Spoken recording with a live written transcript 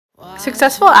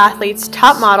Successful athletes,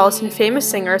 top models, and famous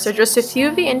singers are just a few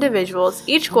of the individuals,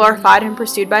 each glorified and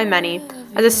pursued by many,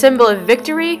 as a symbol of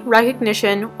victory,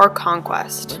 recognition, or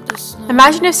conquest.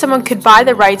 Imagine if someone could buy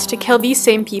the rights to kill these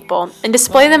same people and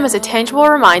display them as a tangible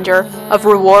reminder of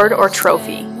reward or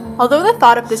trophy. Although the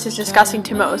thought of this is disgusting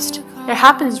to most, it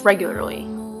happens regularly.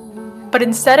 But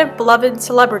instead of beloved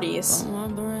celebrities,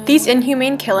 these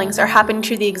inhumane killings are happening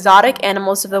to the exotic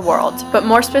animals of the world, but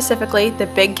more specifically, the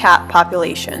big cat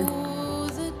population.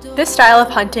 This style of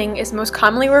hunting is most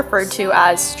commonly referred to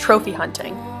as trophy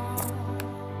hunting.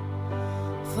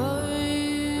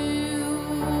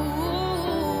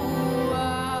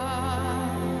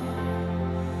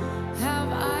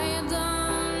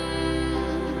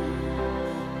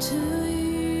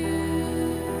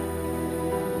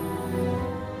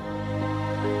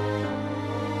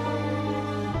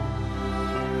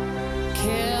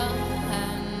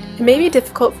 It may be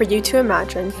difficult for you to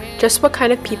imagine just what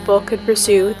kind of people could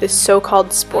pursue this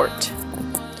so-called sport.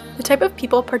 The type of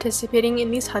people participating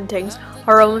in these huntings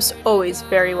are almost always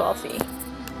very wealthy.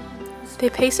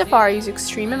 They pay safaris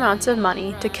extreme amounts of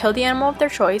money to kill the animal of their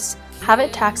choice, have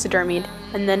it taxidermied,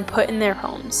 and then put in their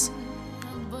homes.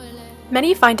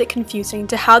 Many find it confusing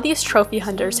to how these trophy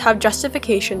hunters have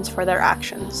justifications for their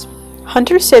actions.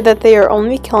 Hunters say that they are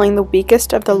only killing the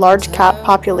weakest of the large cat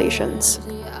populations,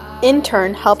 in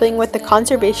turn helping with the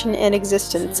conservation and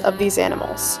existence of these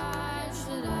animals.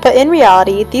 But in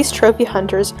reality, these trophy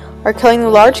hunters are killing the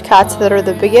large cats that are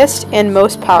the biggest and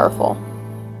most powerful.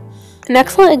 An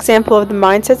excellent example of the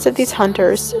mindsets of these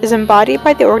hunters is embodied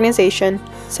by the organization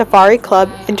Safari Club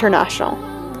International.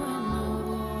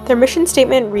 Their mission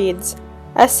statement reads,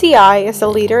 "SCI is a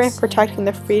leader in protecting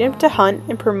the freedom to hunt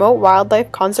and promote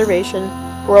wildlife conservation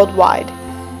worldwide."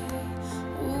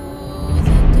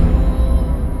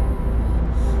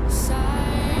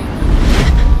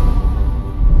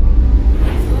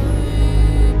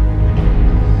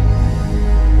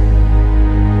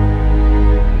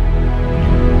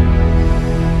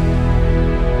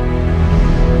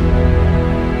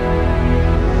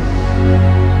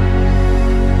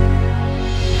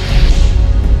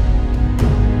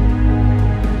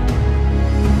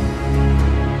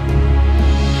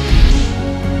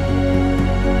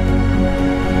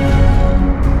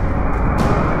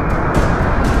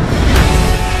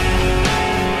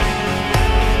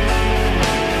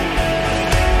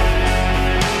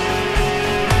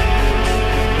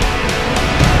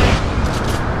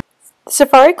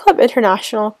 Safari Club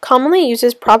International commonly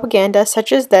uses propaganda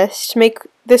such as this to make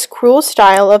this cruel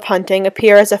style of hunting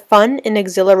appear as a fun and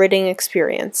exhilarating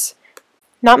experience.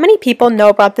 Not many people know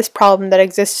about this problem that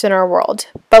exists in our world,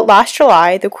 but last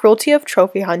July, the cruelty of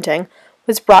trophy hunting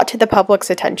was brought to the public's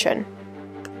attention.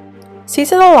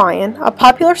 Cecil the lion, a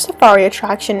popular safari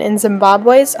attraction in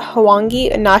Zimbabwe's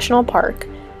Hwange National Park,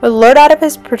 was lured out of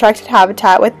his protected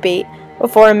habitat with bait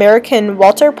before American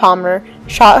Walter Palmer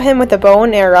shot him with a bow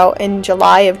and arrow in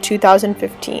July of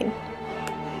 2015.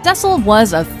 Cecil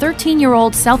was a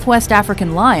 13-year-old Southwest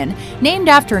African lion named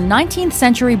after 19th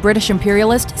century British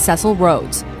imperialist Cecil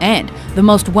Rhodes, and the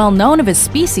most well-known of his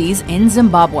species in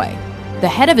Zimbabwe. The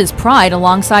head of his pride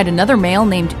alongside another male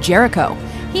named Jericho.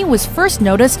 He was first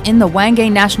noticed in the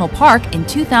Hwange National Park in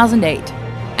 2008.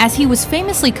 As he was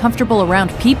famously comfortable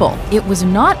around people, it was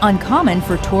not uncommon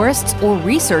for tourists or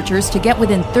researchers to get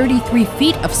within 33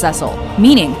 feet of Cecil,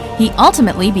 meaning he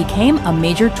ultimately became a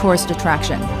major tourist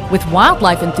attraction, with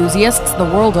wildlife enthusiasts the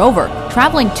world over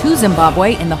traveling to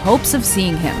Zimbabwe in the hopes of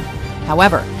seeing him.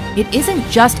 However, it isn't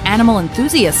just animal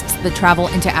enthusiasts that travel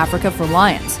into Africa for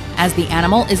lions, as the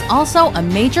animal is also a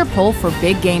major pull for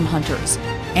big game hunters.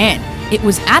 And it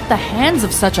was at the hands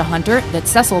of such a hunter that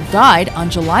Cecil died on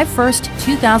July 1st,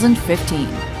 2015.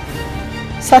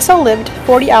 Cecil lived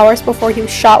 40 hours before he was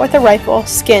shot with a rifle,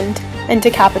 skinned, and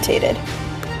decapitated.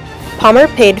 Palmer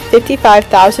paid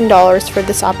 $55,000 for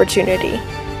this opportunity.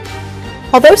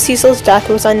 Although Cecil's death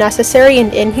was unnecessary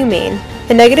and inhumane,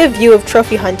 a negative view of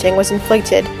trophy hunting was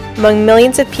inflicted among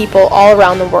millions of people all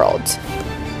around the world.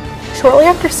 Shortly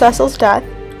after Cecil's death,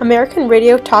 American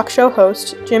radio talk show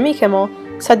host Jimmy Kimmel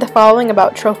said the following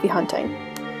about trophy hunting.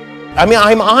 I mean,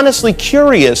 I'm honestly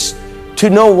curious to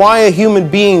know why a human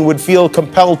being would feel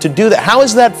compelled to do that. How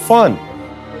is that fun?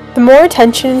 The more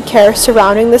attention and care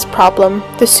surrounding this problem,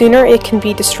 the sooner it can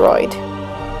be destroyed.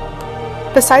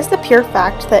 Besides the pure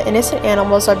fact that innocent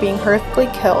animals are being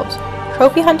horrifically killed,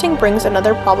 trophy hunting brings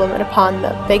another problem upon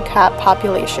the big cat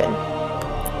population.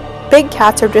 Big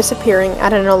cats are disappearing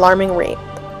at an alarming rate.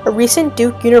 A recent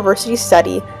Duke University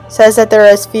study says that there are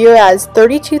as few as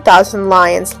 32,000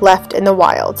 lions left in the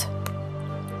wild.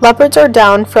 Leopards are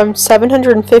down from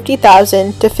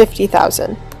 750,000 to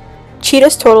 50,000.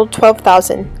 Cheetahs totaled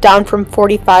 12,000, down from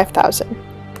 45,000.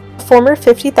 The former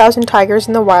 50,000 tigers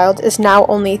in the wild is now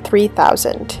only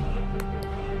 3,000.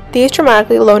 These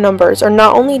dramatically low numbers are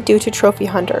not only due to trophy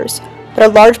hunters, but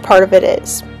a large part of it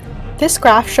is. This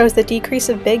graph shows the decrease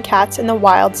of big cats in the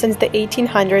wild since the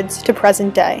 1800s to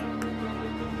present day.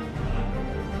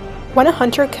 When a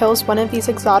hunter kills one of these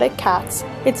exotic cats,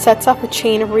 it sets off a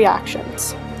chain of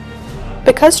reactions.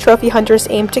 Because trophy hunters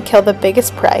aim to kill the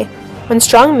biggest prey, when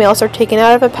strong males are taken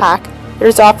out of a pack, there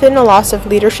is often a loss of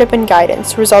leadership and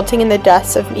guidance, resulting in the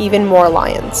deaths of even more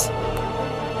lions.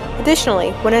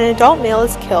 Additionally, when an adult male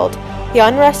is killed, the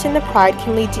unrest in the pride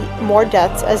can lead to more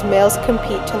deaths as males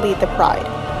compete to lead the pride.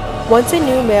 Once a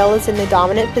new male is in the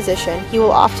dominant position, he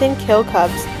will often kill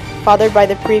cubs fathered by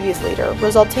the previous leader,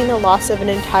 resulting in the loss of an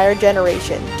entire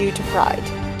generation due to pride.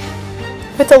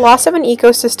 With the loss of an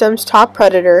ecosystem's top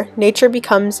predator, nature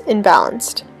becomes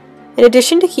imbalanced. In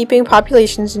addition to keeping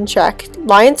populations in check,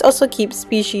 lions also keep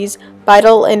species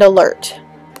vital and alert.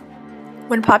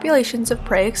 When populations of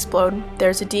prey explode,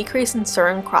 there's a decrease in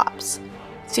certain crops.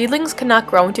 Seedlings cannot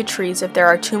grow into trees if there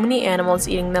are too many animals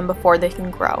eating them before they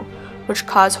can grow, which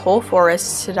cause whole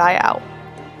forests to die out.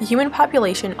 The human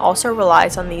population also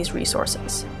relies on these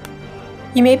resources.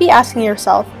 You may be asking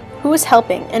yourself, who is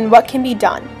helping and what can be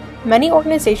done? Many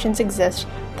organizations exist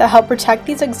that help protect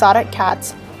these exotic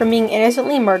cats from being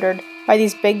innocently murdered by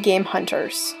these big game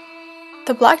hunters.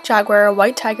 The Black Jaguar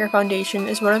White Tiger Foundation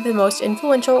is one of the most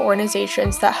influential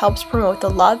organizations that helps promote the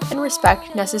love and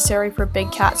respect necessary for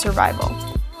big cat survival.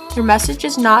 Their message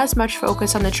is not as much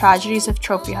focused on the tragedies of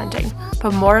trophy hunting,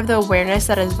 but more of the awareness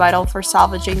that is vital for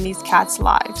salvaging these cats'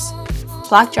 lives.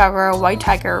 Black Jaguar White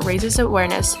Tiger raises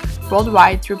awareness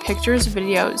worldwide through pictures,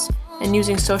 videos, and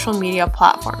using social media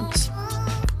platforms.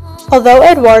 Although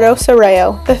Eduardo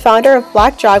Sorreo, the founder of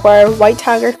Black Jaguar White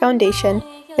Tiger Foundation,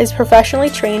 is professionally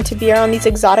trained to be around these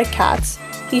exotic cats,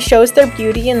 he shows their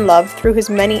beauty and love through his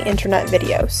many internet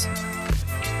videos.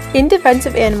 In Defense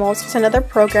of Animals is another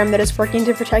program that is working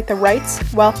to protect the rights,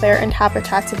 welfare, and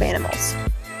habitats of animals.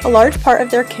 A large part of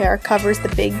their care covers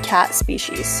the big cat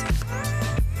species.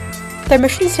 Their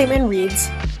mission statement reads,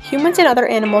 "Humans and other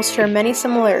animals share many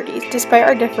similarities despite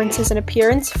our differences in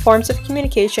appearance, forms of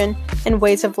communication, and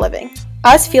ways of living.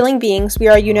 As feeling beings, we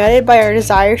are united by our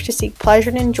desires to seek pleasure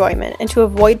and enjoyment and to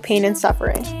avoid pain and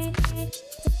suffering."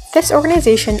 This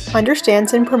organization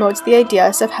understands and promotes the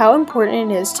ideas of how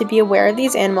important it is to be aware of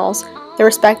these animals, the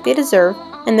respect they deserve,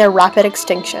 and their rapid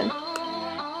extinction.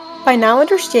 By now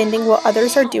understanding what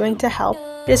others are doing to help,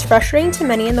 it is frustrating to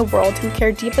many in the world who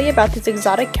care deeply about these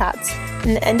exotic cats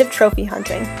and the end of trophy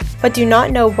hunting, but do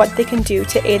not know what they can do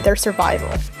to aid their survival.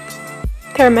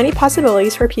 There are many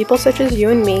possibilities for people such as you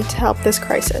and me to help this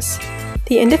crisis.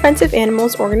 The In Defense of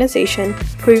Animals organization,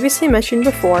 previously mentioned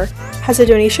before, has a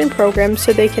donation program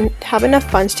so they can have enough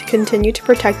funds to continue to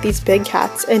protect these big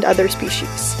cats and other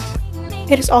species.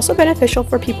 It is also beneficial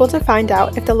for people to find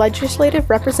out if the legislative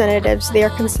representatives they are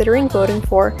considering voting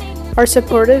for are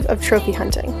supportive of trophy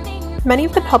hunting. Many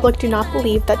of the public do not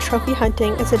believe that trophy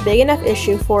hunting is a big enough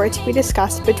issue for it to be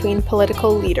discussed between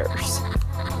political leaders.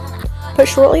 But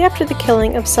shortly after the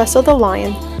killing of Cecil the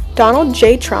lion, Donald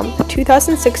J. Trump,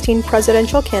 2016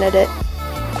 presidential candidate,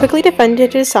 quickly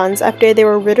defended his sons after they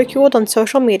were ridiculed on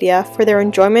social media for their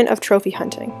enjoyment of trophy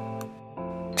hunting.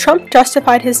 Trump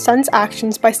justified his son's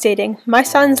actions by stating, "My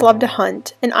sons love to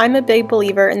hunt, and I'm a big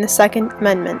believer in the Second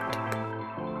Amendment."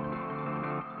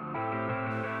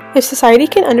 If society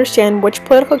can understand which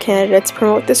political candidates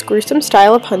promote this gruesome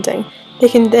style of hunting, they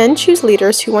can then choose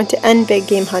leaders who want to end big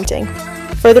game hunting,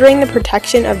 furthering the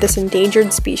protection of this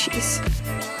endangered species.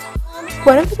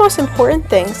 One of the most important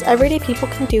things everyday people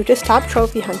can do to stop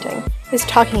trophy hunting is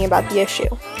talking about the issue.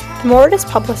 The more it is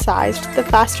publicized, the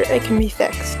faster it can be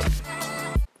fixed.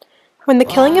 When the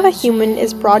killing of a human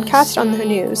is broadcast on the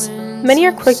news, many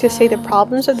are quick to say the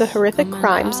problems of the horrific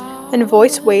crimes and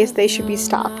voice ways they should be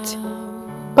stopped.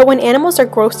 But when animals are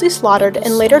grossly slaughtered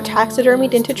and later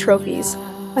taxidermied into trophies,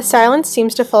 a silence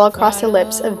seems to fall across the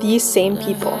lips of these same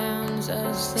people.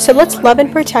 So let's love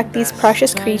and protect these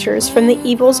precious creatures from the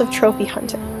evils of trophy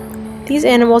hunting. These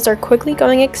animals are quickly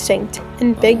going extinct,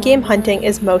 and big game hunting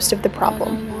is most of the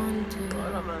problem.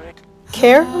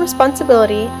 Care,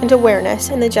 responsibility, and awareness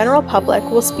in the general public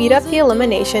will speed up the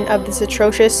elimination of this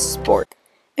atrocious sport.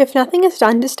 If nothing is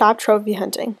done to stop trophy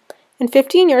hunting, in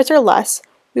 15 years or less,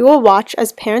 we will watch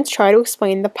as parents try to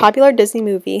explain the popular Disney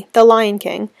movie, The Lion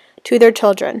King, to their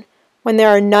children, when there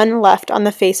are none left on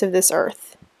the face of this earth.